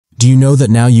Do you know that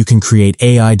now you can create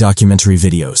AI documentary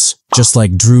videos, just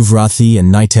like Dhruv Rathee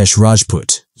and Nitesh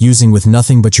Rajput, using with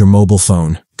nothing but your mobile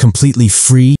phone, completely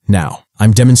free? Now,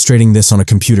 I'm demonstrating this on a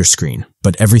computer screen,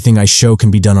 but everything I show can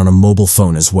be done on a mobile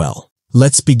phone as well.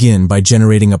 Let's begin by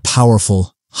generating a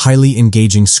powerful, highly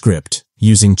engaging script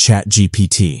using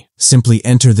ChatGPT. Simply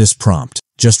enter this prompt.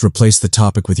 Just replace the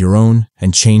topic with your own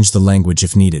and change the language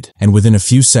if needed. And within a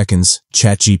few seconds,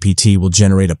 ChatGPT will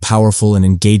generate a powerful and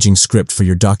engaging script for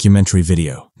your documentary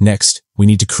video. Next, we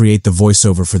need to create the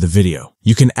voiceover for the video.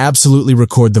 You can absolutely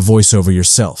record the voiceover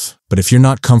yourself, but if you're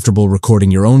not comfortable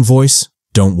recording your own voice,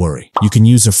 don't worry. You can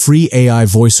use a free AI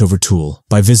voiceover tool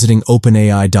by visiting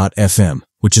openai.fm,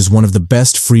 which is one of the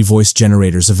best free voice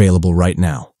generators available right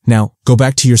now. Now, go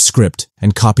back to your script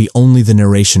and copy only the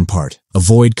narration part.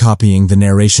 Avoid copying the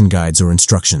narration guides or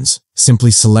instructions.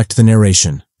 Simply select the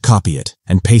narration, copy it,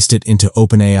 and paste it into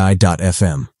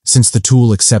openai.fm. Since the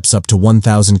tool accepts up to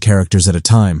 1,000 characters at a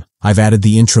time, I've added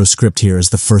the intro script here as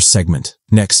the first segment.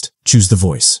 Next, choose the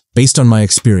voice. Based on my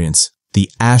experience, the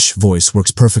Ash voice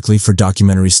works perfectly for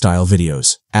documentary-style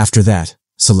videos. After that,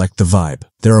 select the vibe.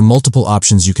 There are multiple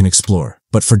options you can explore,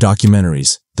 but for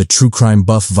documentaries, the true crime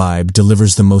buff vibe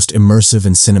delivers the most immersive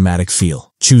and cinematic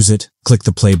feel. Choose it, click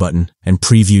the play button, and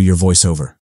preview your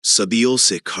voiceover. सदियों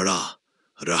से खड़ा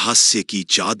रहस्य की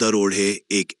चादर ओढ़े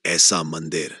एक ऐसा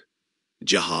मंदिर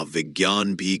जहां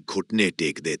विज्ञान भी घुटने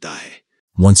टेक देता है.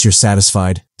 Once you're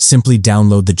satisfied, simply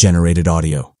download the generated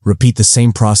audio. Repeat the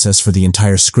same process for the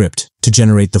entire script to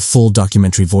generate the full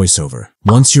documentary voiceover.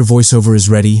 Once your voiceover is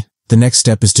ready, the next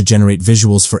step is to generate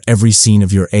visuals for every scene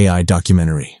of your AI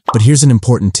documentary. But here's an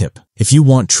important tip. If you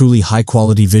want truly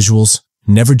high-quality visuals,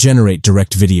 never generate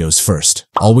direct videos first.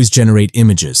 Always generate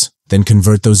images, then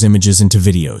convert those images into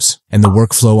videos. And the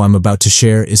workflow I'm about to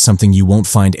share is something you won't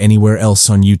find anywhere else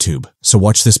on YouTube, so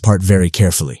watch this part very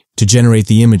carefully. To generate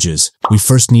the images, we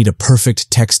first need a perfect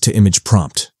text-to-image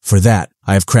prompt. For that,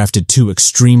 I have crafted two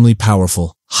extremely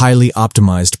powerful, highly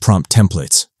optimized prompt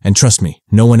templates. And trust me,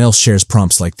 no one else shares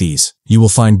prompts like these. You will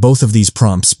find both of these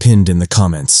prompts pinned in the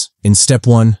comments. In step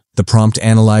 1, the prompt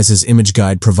analyzes image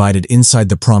guide provided inside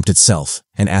the prompt itself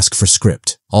and asks for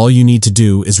script. All you need to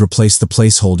do is replace the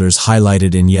placeholders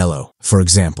highlighted in yellow. For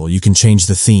example, you can change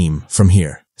the theme from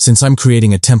here. Since I'm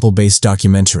creating a temple-based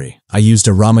documentary, I used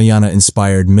a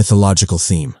Ramayana-inspired mythological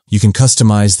theme. You can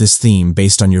customize this theme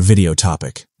based on your video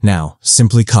topic. Now,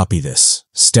 simply copy this.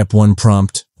 Step 1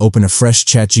 prompt, open a fresh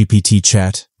ChatGPT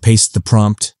chat, paste the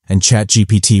prompt, and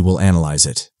ChatGPT will analyze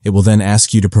it. It will then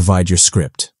ask you to provide your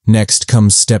script. Next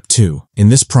comes step 2. In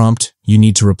this prompt, you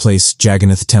need to replace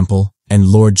Jagannath Temple and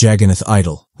Lord Jagannath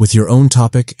Idol with your own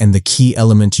topic and the key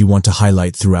element you want to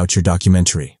highlight throughout your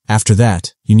documentary. After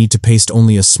that, you need to paste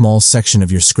only a small section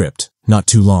of your script, not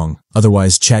too long,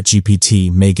 otherwise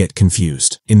ChatGPT may get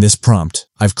confused. In this prompt,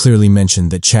 I've clearly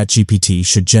mentioned that ChatGPT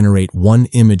should generate one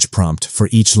image prompt for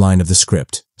each line of the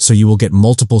script, so you will get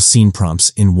multiple scene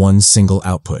prompts in one single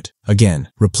output. Again,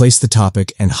 replace the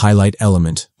topic and highlight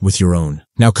element with your own.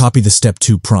 Now copy the step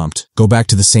 2 prompt, go back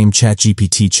to the same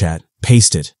ChatGPT chat,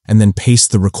 paste it, and then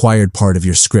paste the required part of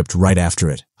your script right after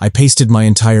it. I pasted my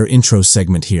entire intro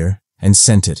segment here and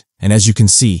sent it, and as you can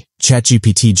see,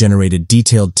 ChatGPT generated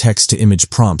detailed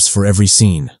text-to-image prompts for every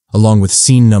scene, along with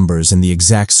scene numbers and the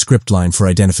exact script line for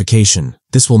identification.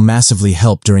 This will massively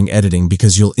help during editing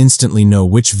because you'll instantly know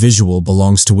which visual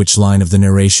belongs to which line of the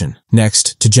narration.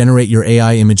 Next, to generate your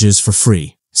AI images for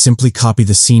free, simply copy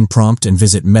the scene prompt and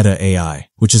visit Meta AI,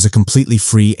 which is a completely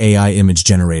free AI image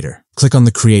generator. Click on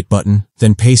the Create button,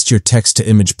 then paste your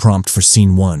text-to-image prompt for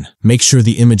scene 1. Make sure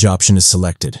the image option is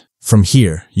selected. From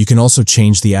here, you can also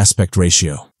change the aspect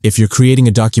ratio. If you're creating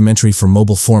a documentary for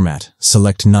mobile format,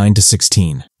 select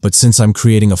 9:16. But since I'm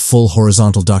creating a full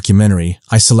horizontal documentary,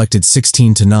 I selected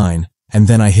 16:9, and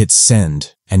then I hit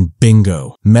Send, and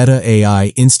bingo! Meta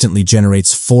AI instantly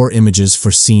generates 4 images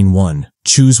for scene 1.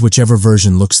 Choose whichever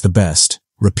version looks the best.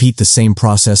 Repeat the same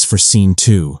process for scene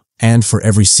 2, and for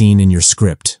every scene in your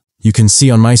script. You can see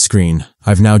on my screen,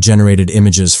 I've now generated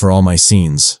images for all my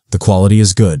scenes. The quality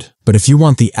is good, but if you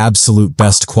want the absolute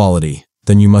best quality,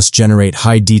 then you must generate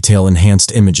high-detail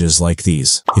enhanced images like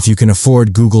these. If you can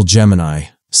afford Google Gemini,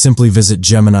 simply visit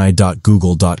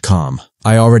gemini.google.com.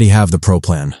 I already have the Pro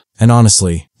plan, and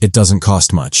honestly, it doesn't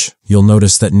cost much. You'll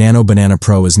notice that Nano Banana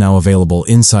Pro is now available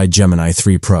inside Gemini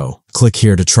 3 Pro. Click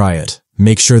here to try it.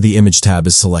 Make sure the Image tab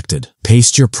is selected.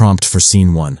 Paste your prompt for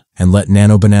scene 1, and let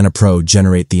Nano Banana Pro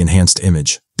generate the enhanced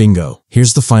image. Bingo.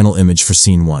 Here's the final image for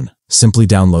scene 1. Simply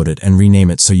download it and rename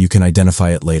it so you can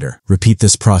identify it later. Repeat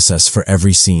this process for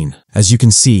every scene. As you can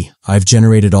see, I've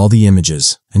generated all the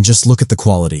images, and just look at the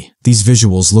quality. These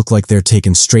visuals look like they're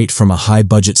taken straight from a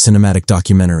high-budget cinematic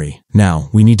documentary. Now,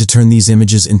 we need to turn these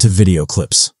images into video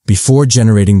clips. Before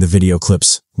generating the video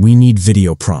clips, we need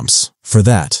video prompts. For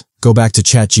that, go back to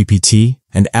ChatGPT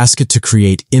and ask it to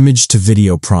create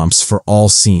image-to-video prompts for all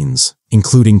scenes,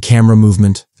 including camera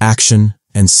movement, action,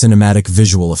 and cinematic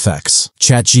visual effects.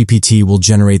 ChatGPT will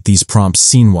generate these prompts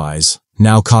scene-wise.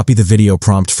 Now copy the video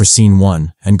prompt for scene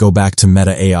 1 and go back to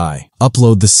Meta AI.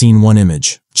 Upload the scene 1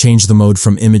 image, change the mode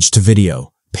from image to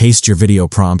video, paste your video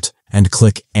prompt, and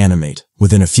click Animate.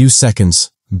 Within a few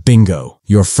seconds, bingo!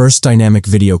 Your first dynamic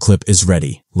video clip is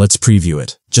ready. Let's preview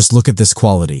it. Just look at this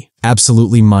quality.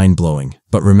 Absolutely mind-blowing.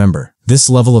 But remember, this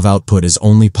level of output is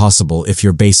only possible if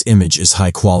your base image is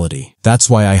high quality. That's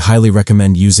why I highly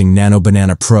recommend using Nano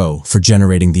Banana Pro for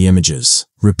generating the images.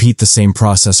 Repeat the same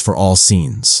process for all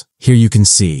scenes. Here you can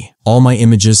see, all my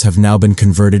images have now been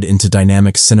converted into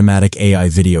dynamic cinematic AI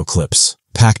video clips,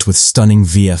 packed with stunning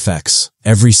VFX.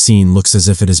 Every scene looks as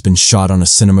if it has been shot on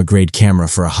a cinema-grade camera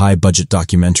for a high-budget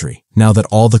documentary. Now that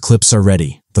all the clips are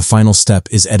ready, the final step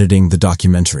is editing the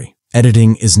documentary.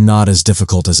 Editing is not as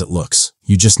difficult as it looks.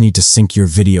 You just need to sync your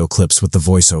video clips with the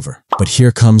voiceover. But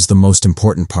here comes the most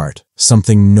important part,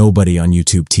 something nobody on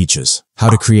YouTube teaches: how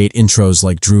to create intros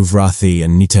like Dhruv Rathee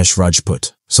and Nitesh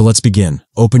Rajput. So let's begin.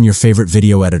 Open your favorite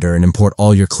video editor and import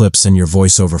all your clips and your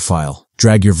voiceover file.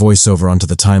 Drag your voiceover onto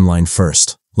the timeline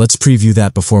first. Let's preview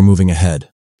that before moving ahead.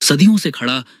 सदियों से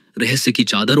खड़ा रहस्य की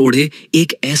चादर ओढ़े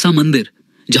एक ऐसा मंदिर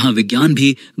जहां विज्ञान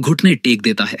भी घुटने टेक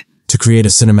देता है. To create a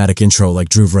cinematic intro like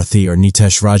Dhruv Rathee or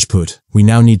Nitesh Rajput, we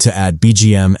now need to add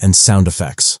BGM and sound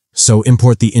effects. So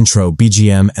import the intro,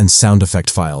 BGM, and sound effect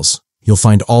files. You'll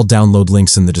find all download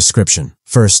links in the description.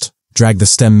 First, drag the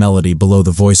stem melody below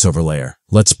the voiceover layer.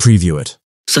 Let's preview it.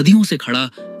 सदियों से खड़ा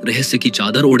रहस्य की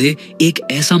चादर ओढ़े एक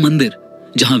ऐसा मंदिर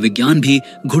जहां विज्ञान भी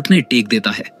घुटने टेक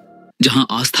देता है, जहां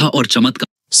आस्था और चमत्कार.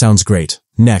 Sounds great.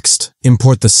 Next,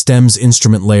 import the stem's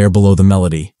instrument layer below the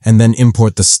melody, and then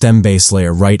import the stem bass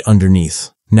layer right underneath.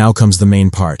 Now comes the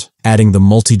main part, adding the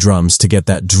multi-drums to get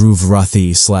that Dhruv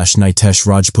Rathee/Nitesh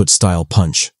Rajput style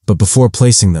punch. But before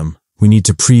placing them, we need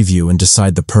to preview and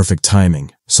decide the perfect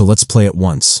timing. So let's play it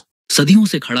once. सदियों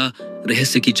से खड़ा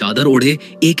रहस्य की चादर ओढ़े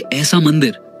एक ऐसा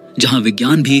मंदिर जहां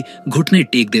विज्ञान भी घुटने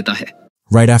टेक देता है.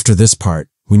 Right after this part,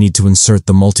 we need to insert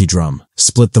the multi-drum.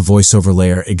 Split the voiceover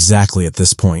layer exactly at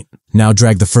this point. Now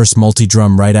drag the first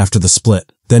multi-drum right after the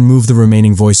split, then move the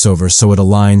remaining voiceover so it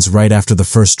aligns right after the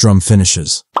first drum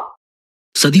finishes.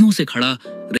 सदियों से खड़ा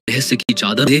रहस्य की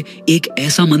चादर है एक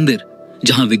ऐसा मंदिर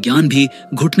जहां विज्ञान भी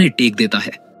घुटने टेक देता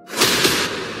है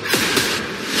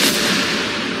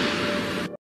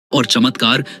और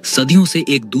चमत्कार सदियों से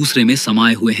एक दूसरे में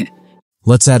समाये हुए हैं.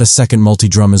 Let's add a second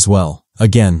multi-drum as well.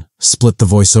 Again, split the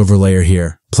voiceover layer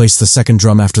here, place the second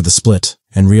drum after the split,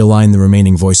 and realign the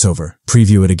remaining voiceover.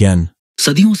 Preview it again.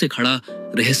 सदियों से खड़ा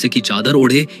रहस्य की चादर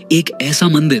ओढ़े एक ऐसा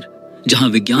मंदिर जहां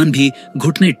विज्ञान भी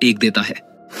घुटने टेक देता है,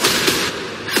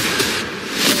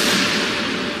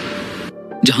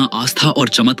 जहां आस्था और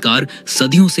चमत्कार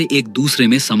सदियों से एक दूसरे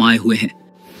में समाये हुए हैं.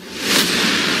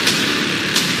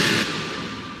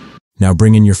 Now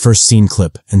bring in your first scene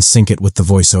clip and sync it with the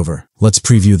voiceover. Let's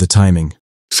preview the timing.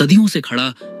 सदियों से खड़ा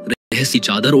रहस्य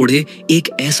चादर ओढ़े एक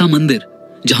ऐसा मंदिर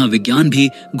जहां विज्ञान भी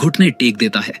घुटने टेक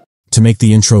देता है. To make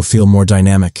the intro feel more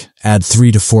dynamic, add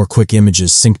 3 to 4 quick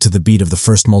images synced to the beat of the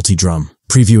first multi-drum.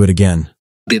 Preview it again.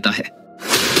 देता है.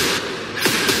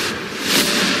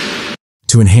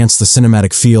 To enhance the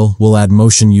cinematic feel, we'll add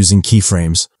motion using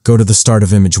keyframes. Go to the start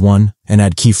of image 1 and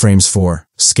add keyframes for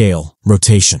scale,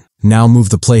 rotation. Now move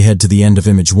the playhead to the end of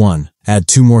image 1. Add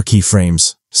 2 more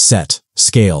keyframes. Set,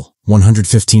 scale,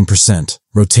 115%,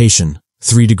 rotation,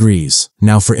 3 degrees.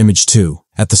 Now for image 2.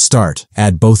 At the start,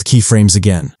 add both keyframes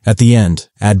again. At the end,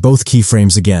 add both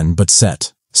keyframes again but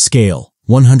set. Scale,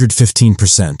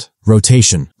 115%,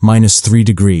 rotation, -3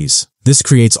 degrees. This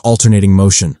creates alternating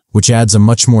motion, which adds a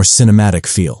much more cinematic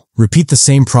feel. Repeat the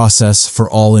same process for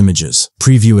all images.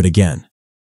 Preview it again.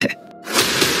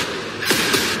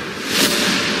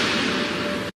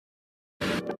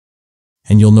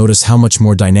 And you'll notice how much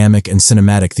more dynamic and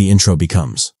cinematic the intro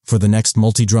becomes. For the next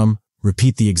multi-drum,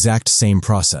 repeat the exact same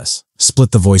process.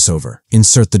 Split the voiceover,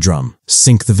 insert the drum,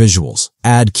 sync the visuals,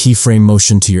 add keyframe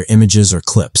motion to your images or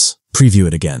clips. Preview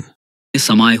it again.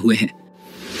 समाये हुए हैं.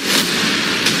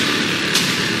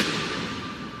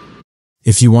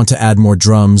 If you want to add more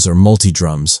drums or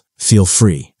multi-drums, feel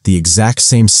free. The exact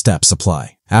same steps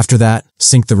apply. After that,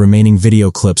 sync the remaining video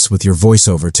clips with your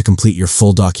voiceover to complete your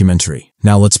full documentary.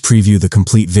 Now let's preview the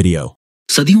complete video.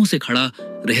 सदियों से खड़ा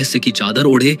रहस्य की चादर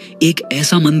ओढ़े एक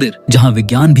ऐसा मंदिर जहां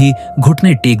विज्ञान भी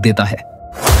घुटने टेक देता है,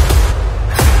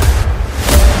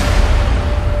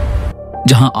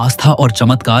 जहां आस्था और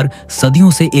चमत्कार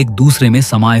सदियों से एक दूसरे में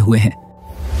समाये हुए हैं।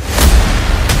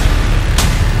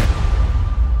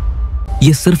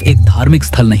 ये सिर्फ एक धार्मिक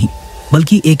स्थल नहीं,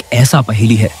 बल्कि एक ऐसा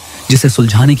पहेली है जिसे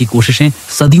सुलझाने की कोशिशें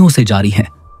सदियों से जारी हैं,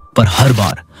 पर हर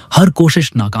बार हर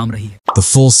कोशिश नाकाम रही है। The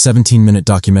full 17-minute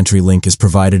documentary link is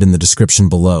provided in the description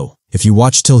below. If you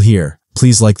watched till here,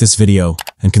 please like this video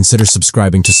and consider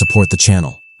subscribing to support the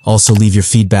channel. Also leave your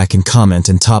feedback and comment,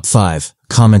 and top 5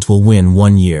 comment will win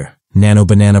 1 year Nano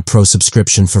Banana Pro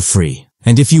subscription for free.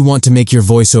 And if you want to make your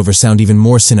voiceover sound even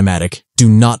more cinematic, do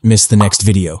not miss the next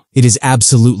video. It is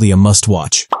absolutely a must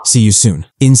watch. See you soon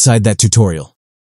inside that tutorial.